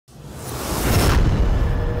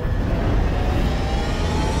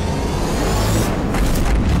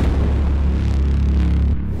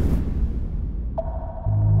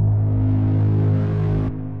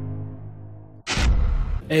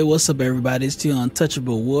Hey, what's up everybody, it's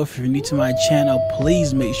TheUntouchableWolf. If you're new to my channel,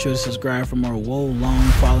 please make sure to subscribe for more long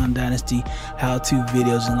Fallen Dynasty how-to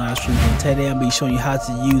videos and live streams. And today I'll be showing you how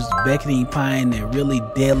to use Beckoning Pine, a really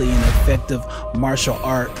deadly and effective martial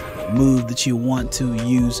art move that you want to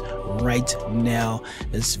use right now.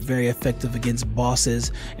 It's very effective against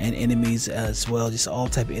bosses and enemies as well, just all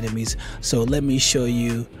type of enemies. So let me show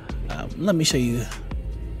you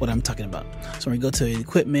what I'm talking about. So when we go to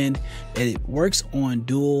equipment, it works on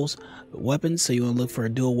dual weapons, so you want to look for a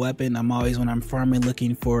dual weapon. I'm always, when I'm farming,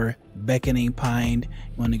 looking for Beckoning Pine.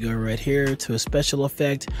 You want to go right here to a special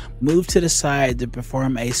effect, move to the side to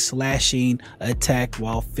perform a slashing attack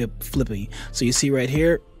while flipping. So you see right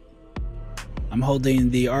here, I'm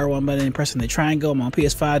holding the R1 button and pressing the triangle. I'm on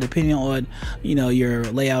PS5. Depending on your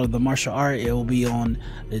layout of the martial art, it will be on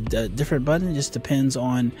a different button. It just depends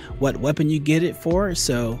on what weapon you get it for.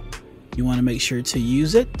 So you want to make sure to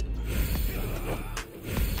use it.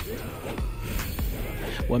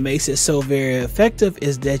 What makes it so very effective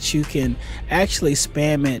is that you can actually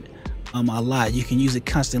spam it a lot. You can use it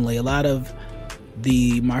constantly. A lot of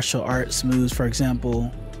the martial arts moves, for example,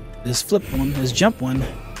 this flip one, this jump one,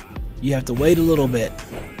 you have to wait a little bit.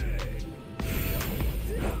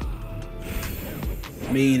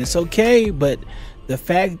 I mean, it's okay, but the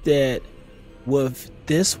fact that with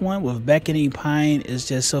this one, with Beckoning Pine, is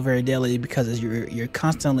just so very deadly because you're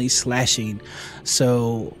constantly slashing.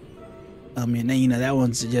 So I mean, that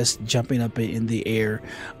one's just jumping up in the air,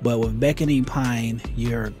 but with Beckoning Pine,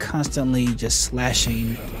 you're constantly just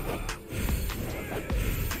slashing.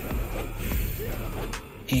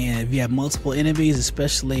 And if you have multiple enemies,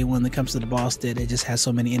 especially when it comes to the boss that it just has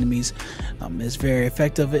so many enemies, it's very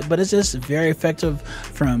effective. But it's just very effective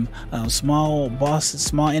from small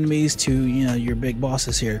enemies to your big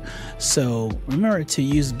bosses here. So remember to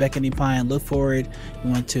use Beckoning Pine. Look for it.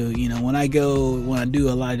 You want to when I do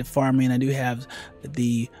a lot of farming, I do have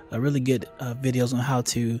the really good videos on how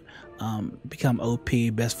to become OP,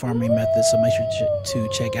 best farming methods. So make sure to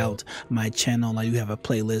check out my channel. I do have a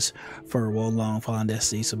playlist for long Fallen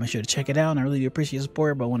Dynasty, so make sure to check it out. And I really do appreciate your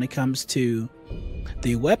support. But when it comes to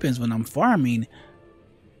the weapons, when I'm farming,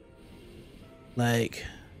 like,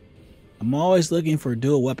 I'm always looking for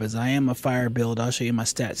dual weapons. I am a fire build. I'll show you my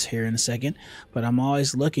stats here in a second, but I'm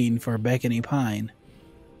always looking for Beckoning Pine.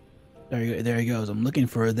 There he goes. I'm looking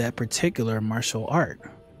for that particular martial art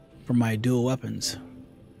for my dual weapons.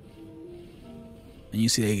 And you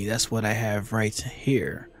see that's what I have right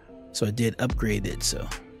here. So I did upgrade it. So,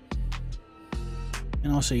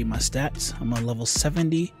 and I'll show you my stats. I'm on level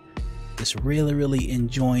 70. Just really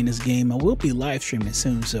enjoying this game. I will be live streaming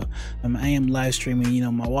soon, so I am live streaming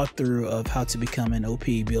my walkthrough of how to become an OP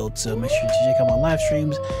build. So make sure to check out my live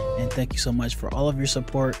streams, and thank you so much for all of your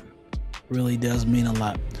support. Really does mean a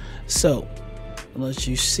lot. So I'll let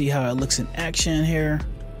you see how it looks in action here.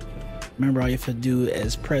 Remember, all you have to do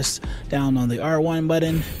is press down on the R1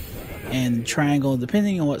 button and triangle,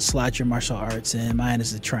 depending on what slot your martial arts in. Mine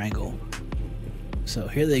is the triangle. So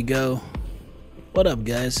here they go. What up,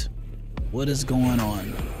 guys? What is going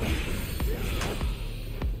on?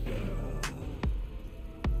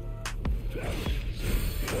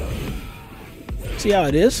 See how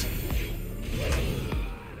it is?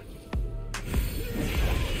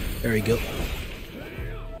 There we go.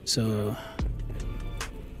 So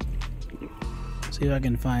see if I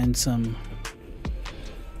can find some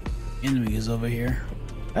enemies over here.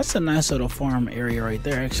 That's a nice little farm area right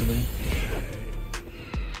there, actually.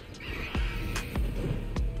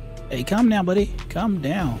 Hey, calm down, buddy. Calm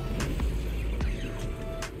down.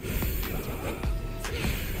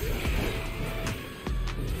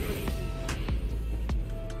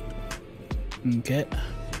 Okay.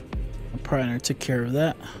 My partner took care of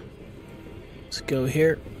that. Let's go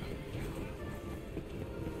here.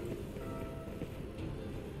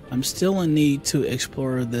 I'm still in need to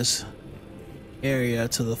explore this area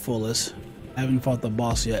to the fullest. I haven't fought the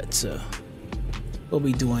boss yet, so we'll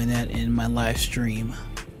be doing that in my live stream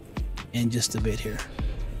in just a bit here.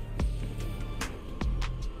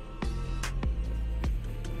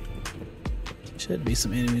 Should be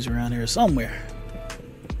some enemies around here somewhere.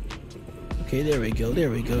 Okay, there we go. There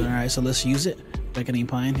we go. All right, so let's use it. Beckoning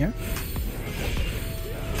Pine here.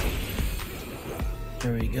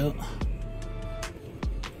 There we go.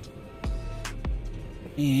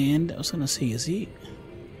 And I was gonna see, is he?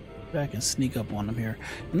 I can sneak up on him here,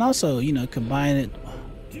 and also combine it.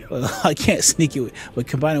 Well, I can't sneak it, but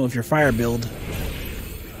combine it with your fire build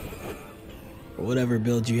or whatever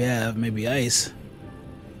build you have, maybe ice.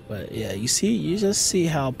 But yeah, you just see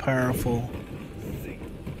how powerful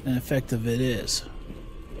and effective it is.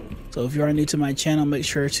 So if you are new to my channel, make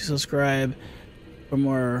sure to subscribe for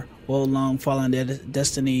more Long Fallen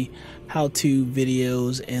Destiny how-to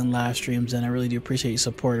videos and live streams, and I really do appreciate your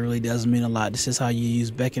support. It really does mean a lot. This is how you use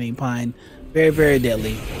Beckoning Pine. Very, very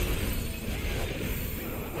deadly.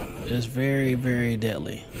 It's very, very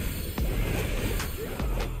deadly.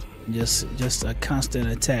 Just a constant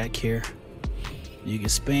attack here. You can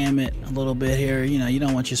spam it a little bit here. You know, you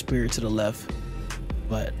don't want your spirit to the left,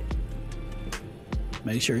 but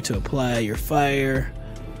make sure to apply your fire.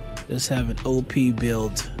 Just have an OP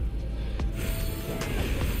build.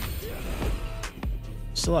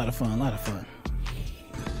 It's a lot of fun, a lot of fun.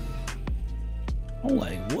 I'm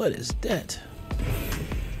like, what is that?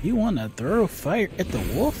 You want to throw fire at the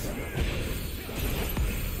wolf?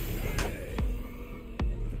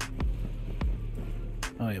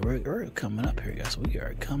 Oh yeah, we're coming up here, guys. We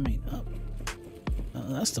are coming up.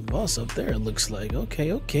 That's the boss up there, it looks like.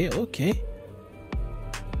 Okay, okay, okay.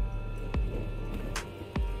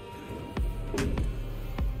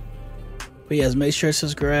 But yes, make sure to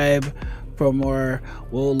subscribe for more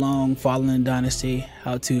Long Fallen Dynasty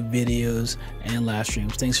how-to videos and live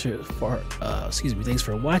streams. Thanks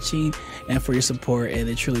for watching and for your support, and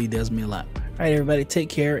it truly does mean a lot. All right, everybody, take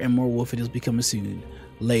care, and more wolf videos be coming soon.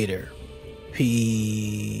 Later.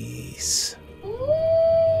 Peace.